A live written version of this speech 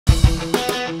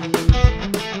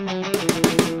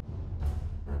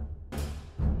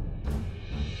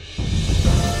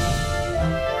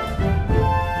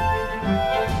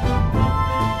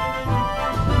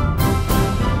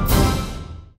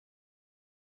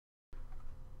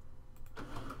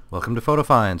Welcome to Photo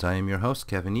Finds. I am your host,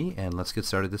 Kevin Yee, and let's get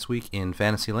started this week in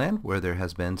Fantasyland, where there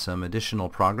has been some additional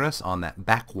progress on that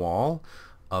back wall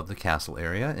of the castle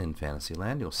area in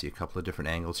Fantasyland. You'll see a couple of different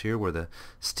angles here where the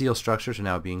steel structures are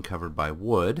now being covered by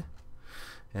wood.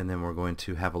 And then we're going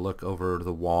to have a look over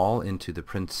the wall into the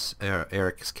Prince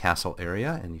Eric's castle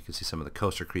area, and you can see some of the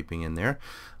coaster creeping in there.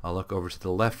 I'll look over to the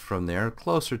left from there,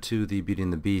 closer to the Beauty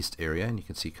and the Beast area, and you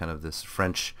can see kind of this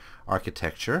French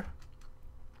architecture.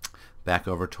 Back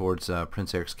over towards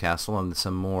Prince Eric's castle, and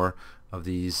some more of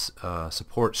these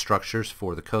support structures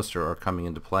for the coaster are coming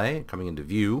into play, coming into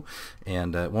view,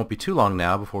 and it won't be too long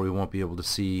now before we won't be able to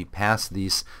see past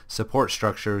these support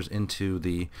structures into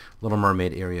the Little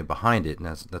Mermaid area behind it, and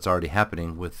that's already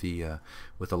happening with the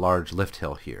large lift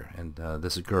hill here. And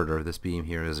this girder, this beam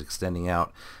here, is extending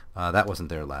out. That wasn't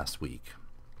there last week.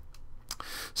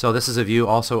 So this is a view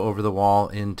also over the wall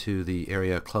into the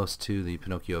area close to the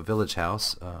Pinocchio Village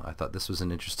House. I thought this was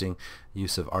an interesting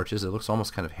use of arches. It looks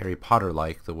almost kind of Harry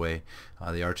Potter-like, the way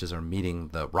the arches are meeting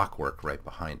the rockwork right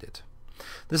behind it.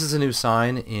 This is a new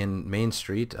sign in Main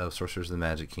Street of Sorcerers of the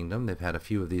Magic Kingdom. They've had a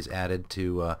few of these added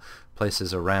to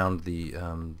places around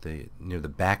near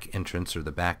the back entrance or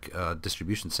the back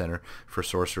distribution center for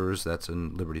sorcerers. That's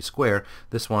in Liberty Square.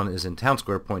 This one is in Town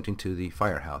Square, pointing to the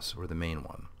firehouse, or the main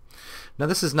one. Now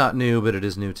this is not new, but it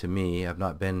is new to me. I've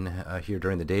not been here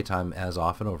during the daytime as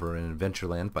often over in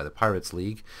Adventureland by the Pirates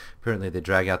League. Apparently they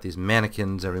drag out these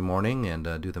mannequins every morning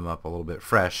and do them up a little bit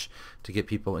fresh to get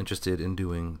people interested in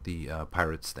doing the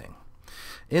Pirates thing.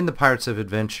 In the Pirates of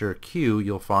Adventure queue,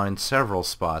 you'll find several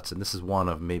spots, and this is one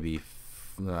of maybe,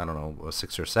 I don't know,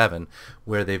 6 or 7,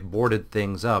 where they've boarded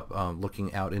things up,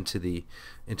 looking out into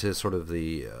sort of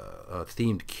the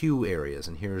themed queue areas.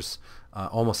 And here's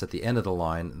almost at the end of the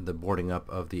line, the boarding up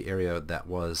of the area that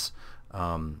was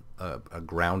a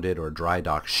grounded or dry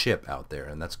dock ship out there,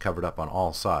 and that's covered up on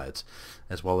all sides,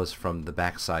 as well as from the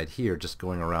back side here, just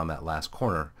going around that last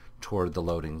corner toward the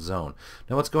loading zone.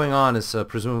 Now what's going on is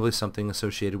presumably something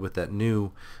associated with that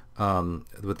new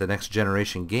with the next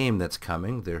generation game that's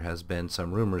coming. There has been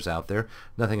some rumors out there,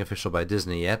 nothing official by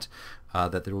Disney yet,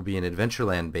 that there will be an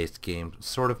Adventureland based game,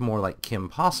 sort of more like Kim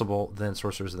Possible than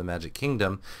Sorcerers of the Magic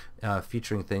Kingdom,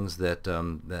 featuring things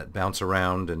that bounce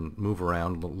around and move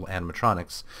around, little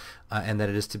animatronics, and that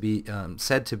it is to be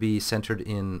said to be centered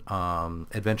in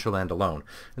Adventureland alone.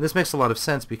 And this makes a lot of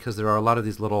sense because there are a lot of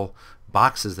these little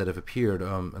boxes that have appeared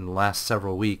in the last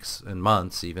several weeks and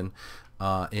months even,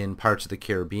 in parts of the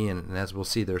Caribbean, and as we'll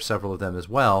see, there are several of them as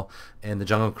well in the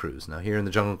Jungle Cruise. Now here in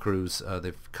the Jungle Cruise,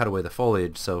 they've cut away the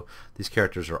foliage, so these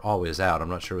characters are always out. I'm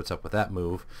not sure what's up with that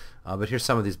move, but here's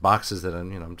some of these boxes that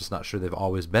I'm just not sure they've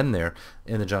always been there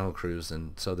in the Jungle Cruise,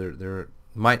 and so there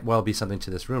might well be something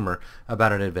to this rumor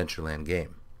about an Adventureland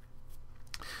game.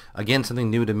 Again,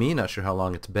 something new to me, not sure how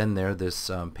long it's been there,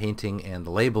 this painting and the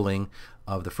labeling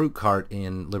of the fruit cart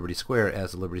in Liberty Square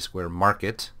as the Liberty Square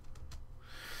Market.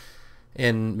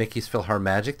 In Mickey's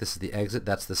PhilharMagic, this is the exit.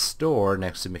 That's the store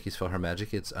next to Mickey's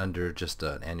PhilharMagic. It's under just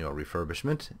an annual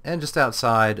refurbishment. And just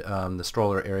outside the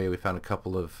stroller area, we found a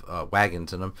couple of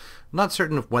wagons, and I'm not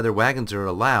certain of whether wagons are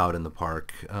allowed in the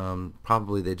park.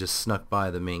 Probably they just snuck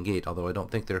by the main gate, although I don't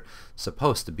think they're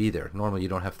supposed to be there. Normally you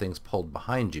don't have things pulled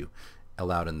behind you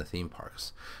allowed in the theme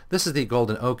parks. This is the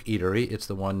Golden Oak Eatery. It's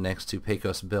the one next to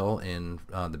Pecos Bill in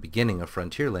the beginning of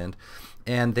Frontierland,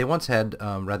 and they once had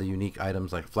rather unique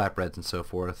items like flatbreads and so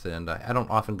forth, and I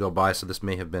don't often go by, so this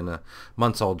may have been a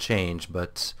months-old change,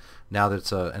 but now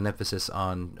there's an emphasis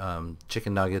on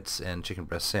chicken nuggets and chicken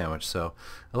breast sandwich, so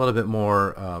a little bit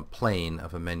more plain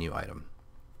of a menu item.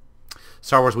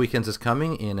 Star Wars Weekends is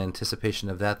coming. In anticipation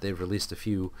of that, they've released a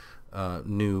few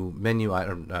new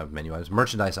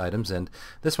merchandise items, and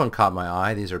this one caught my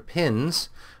eye. These are pins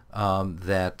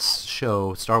that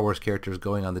show Star Wars characters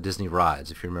going on the Disney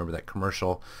rides. If you remember that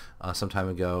commercial some time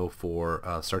ago for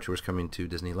Star Tours coming to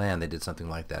Disneyland, they did something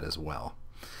like that as well.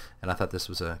 And I thought this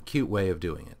was a cute way of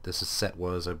doing it. This set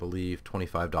was, I believe,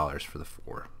 $25 for the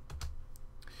 4.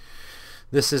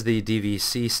 This is the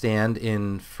DVC stand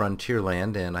in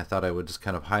Frontierland, and I thought I would just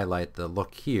kind of highlight the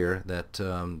look here that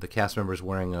the cast members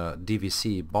wearing a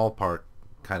DVC ballpark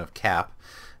kind of cap,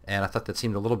 and I thought that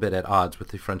seemed a little bit at odds with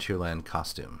the Frontierland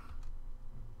costume.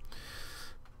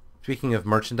 Speaking of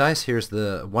merchandise, here's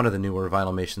one of the newer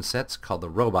Vinylmation sets called the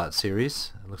Robot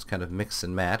series. It looks kind of mixed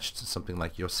and matched, something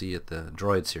like you'll see at the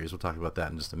Droid series. We'll talk about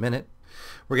that in just a minute.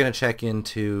 We're going to check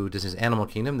into Disney's Animal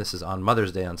Kingdom. This is on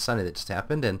Mother's Day on Sunday that just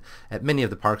happened, and at many of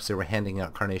the parks they were handing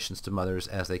out carnations to mothers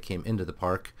as they came into the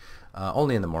park,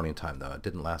 only in the morning time though. It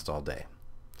didn't last all day.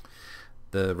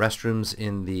 The restrooms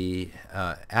in the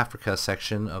Africa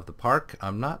section of the park,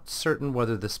 I'm not certain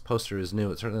whether this poster is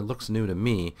new. It certainly looks new to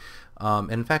me.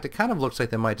 And in fact, it kind of looks like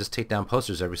they might just take down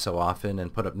posters every so often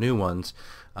and put up new ones.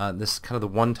 This is kind of the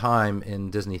one time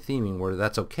in Disney theming where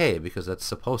that's okay, because that's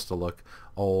supposed to look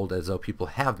old, as though people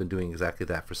have been doing exactly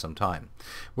that for some time.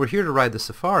 We're here to ride the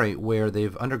safari, where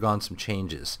they've undergone some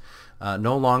changes.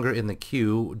 No longer in the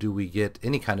queue do we get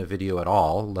any kind of video at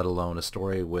all, let alone a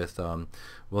story with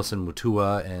Wilson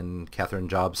Mutua and Catherine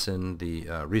Jobson, the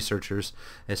researchers.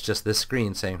 It's just this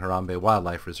screen saying Harambe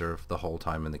Wildlife Reserve the whole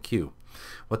time in the queue.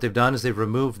 What they've done is they've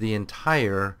removed the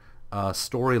entire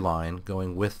storyline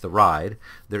going with the ride.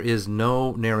 There is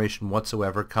no narration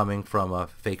whatsoever coming from a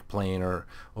fake plane or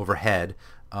overhead.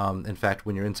 In fact,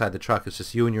 when you're inside the truck, it's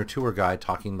just you and your tour guide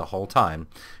talking the whole time.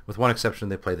 With one exception,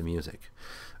 they play the music.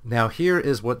 Now here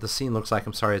is what the scene looks like.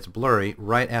 I'm sorry it's blurry.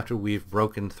 Right after we've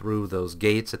broken through those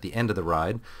gates at the end of the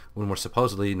ride, when we're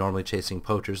supposedly normally chasing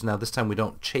poachers. Now this time we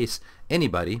don't chase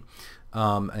anybody,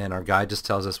 and our guide just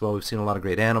tells us, well, we've seen a lot of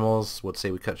great animals. Let's say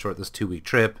we cut short this 2-week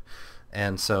trip.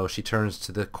 And so she turns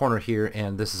to the corner here,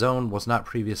 and this zone was not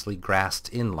previously grassed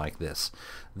in like this.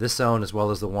 This zone, as well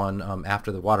as the one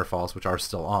after the waterfalls, which are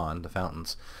still on, the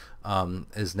fountains,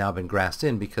 has now been grassed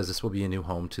in, because this will be a new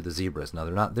home to the zebras. Now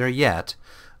they're not there yet,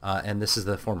 and this is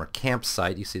the former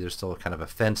campsite. You see there's still kind of a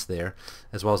fence there,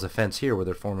 as well as a fence here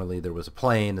where formerly there was a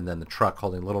plane, and then the truck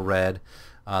holding Little Red.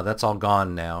 That's all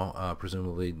gone now.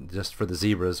 Presumably just for the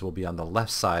zebras will be on the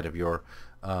left side of your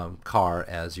car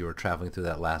as you were traveling through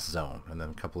that last zone, and then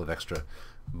a couple of extra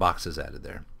boxes added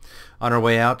there. On our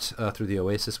way out through the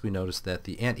oasis, we noticed that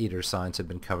the anteater signs had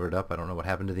been covered up. I don't know what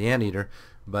happened to the anteater,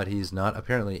 but he's not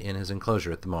apparently in his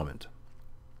enclosure at the moment.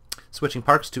 Switching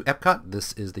parks to Epcot,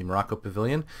 this is the Morocco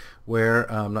Pavilion, where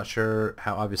I'm not sure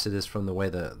how obvious it is from the way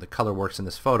the color works in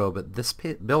this photo, but this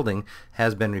building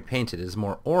has been repainted. It is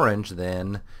more orange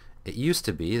than it used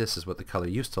to be. This is what the color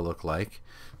used to look like.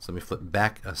 So let me flip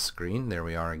back a screen. There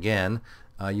we are again.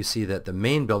 You see that the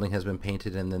main building has been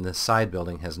painted, and then the side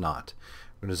building has not.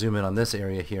 We're going to zoom in on this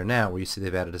area here now, where you see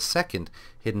they've added a second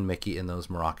hidden Mickey in those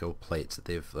Morocco plates that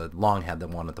they've long had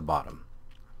them one at the bottom.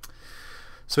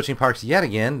 Switching parks yet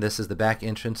again, this is the back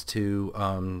entrance to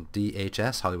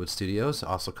DHS, Hollywood Studios,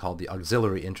 also called the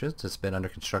auxiliary entrance. It's been under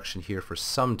construction here for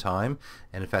some time,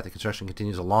 and in fact the construction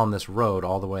continues along this road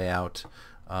all the way out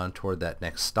toward that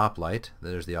next stoplight.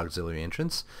 There's the auxiliary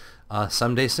entrance.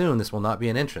 Someday soon this will not be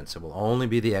an entrance. It will only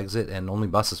be the exit, and only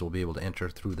buses will be able to enter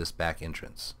through this back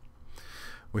entrance.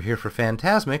 We're here for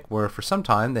Fantasmic, where for some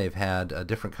time they've had a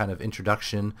different kind of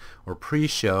introduction or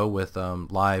pre-show with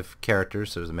live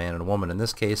characters. There's a man and a woman in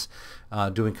this case,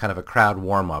 doing kind of a crowd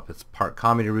warm-up. It's part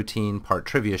comedy routine, part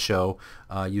trivia show,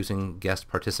 using guest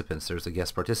participants. There's the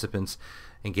guest participants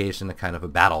engaged in a kind of a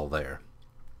battle there.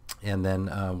 And then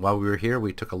while we were here,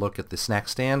 we took a look at the snack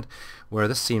stand, where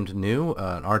this seemed new,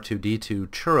 an R2-D2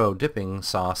 churro dipping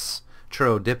sauce,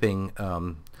 churro dipping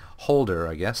holder,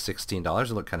 I guess, $16.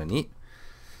 It looked kind of neat.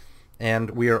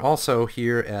 And we are also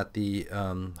here at the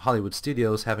Hollywood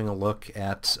Studios having a look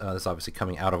at, this is obviously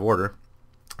coming out of order,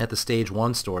 at the Stage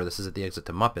 1 store. This is at the exit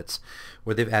to Muppets,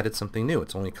 where they've added something new.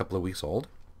 It's only a couple of weeks old.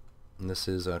 And this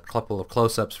is a couple of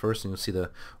close-ups first, and you'll see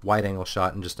the wide-angle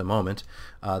shot in just a moment.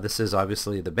 This is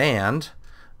obviously the band.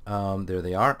 There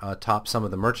they are. Atop some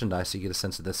of the merchandise, so you get a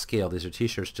sense of the scale. These are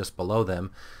T-shirts just below them.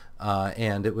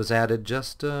 And it was added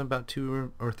just about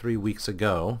 2 or 3 weeks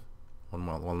ago.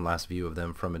 One last view of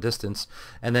them from a distance.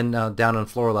 And then down on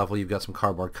floor level, you've got some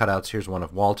cardboard cutouts. Here's one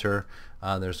of Walter.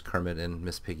 There's Kermit and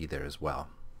Miss Piggy there as well.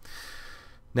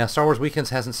 Now, Star Wars Weekends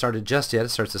hasn't started just yet. It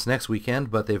starts this next weekend,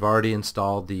 but they've already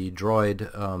installed the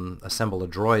Droid, Assemble a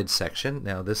Droid section.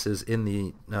 Now, this is in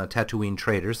the Tatooine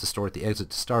Traders, the store at the exit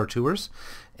to Star Tours.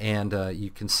 And you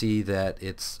can see that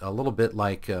it's a little bit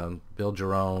like build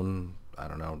your own, I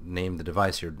don't know, name the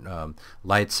device here,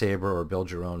 lightsaber, or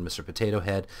build your own Mr. Potato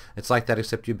Head. It's like that,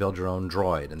 except you build your own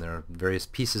droid, and there are various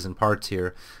pieces and parts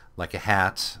here, like a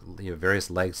hat. You have various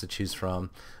legs to choose from,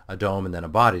 a dome, and then a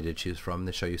body to choose from.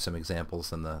 They show you some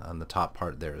examples on the top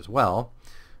part there as well.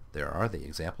 There are the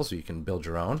examples, so you can build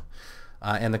your own.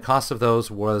 And the cost of those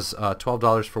was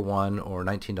 $12 for one, or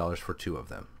 $19 for two of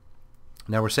them.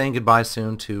 Now we're saying goodbye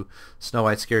soon to Snow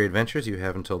White's Scary Adventures. You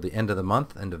have until the end of the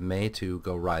month, end of May, to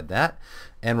go ride that.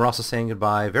 And we're also saying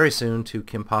goodbye very soon to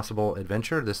Kim Possible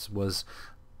Adventure. This was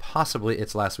possibly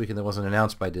its last weekend. That wasn't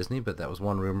announced by Disney, but that was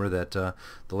one rumor that the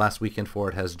last weekend for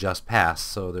it has just passed.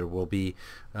 So there will be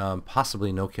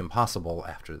possibly no Kim Possible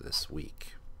after this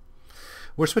week.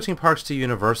 We're switching parks to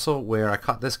Universal, where I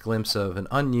caught this glimpse of an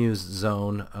unused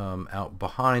zone out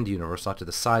behind Universal, out to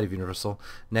the side of Universal,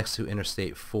 next to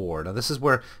Interstate 4. Now this is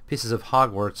where pieces of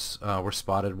Hogwarts were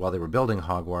spotted while they were building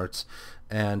Hogwarts,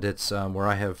 and it's where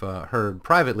I have heard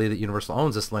privately that Universal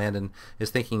owns this land and is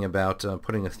thinking about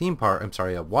putting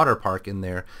a water park in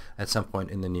there at some point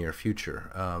in the near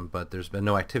future. But there's been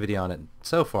no activity on it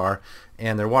so far,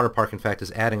 and their water park, in fact,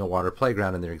 is adding a water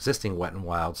playground in their existing Wet n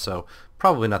Wild, so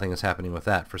probably nothing is happening with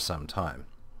that for some time.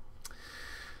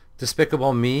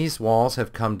 Despicable Me's walls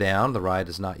have come down. The ride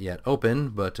is not yet open,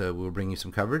 but we'll bring you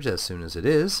some coverage as soon as it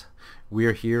is.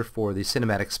 We're here for the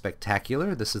Cinematic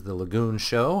Spectacular. This is the Lagoon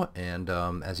show, and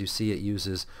as you see, it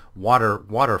uses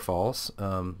waterfalls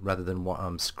rather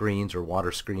than screens or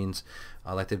water screens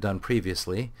like they've done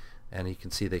previously. And you can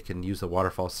see they can use the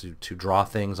waterfalls to draw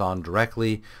things on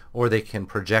directly, or they can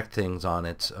project things on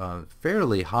it.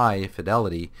 Fairly high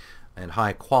fidelity and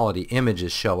high quality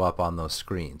images show up on those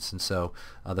screens. And so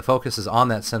the focus is on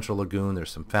that central lagoon.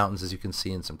 There's some fountains, as you can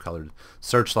see, and some colored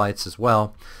searchlights as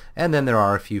well. And then there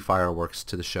are a few fireworks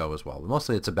to the show as well.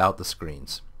 Mostly it's about the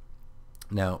screens.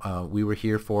 Now, we were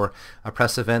here for a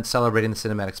press event celebrating the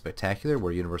Cinematic Spectacular,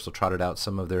 where Universal trotted out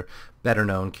some of their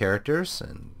better-known characters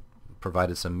and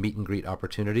provided some meet and greet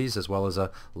opportunities, as well as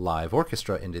a live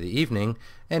orchestra into the evening,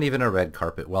 and even a red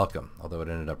carpet welcome, although it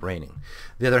ended up raining.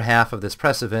 The other half of this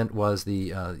press event was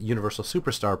the Universal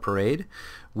Superstar Parade,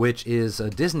 which is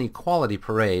a Disney quality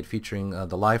parade featuring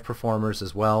the live performers,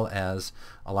 as well as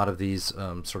a lot of these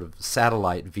sort of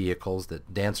satellite vehicles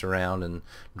that dance around and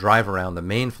drive around the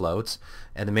main floats.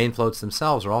 And the main floats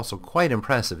themselves are also quite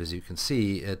impressive. As you can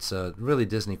see, it's really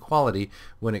Disney quality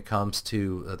when it comes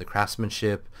to the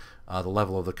craftsmanship, the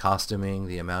level of the costuming,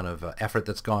 the amount of effort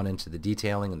that's gone into the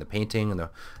detailing and the painting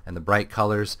and the bright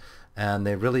colors. And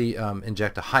they really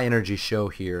inject a high energy show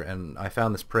here, and I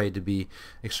found this parade to be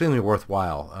extremely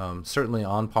worthwhile, certainly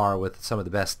on par with some of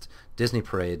the best Disney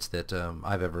parades that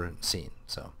I've ever seen.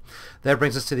 So that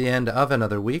brings us to the end of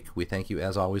another week. We thank you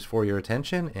as always for your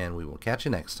attention, and we will catch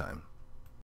you next time.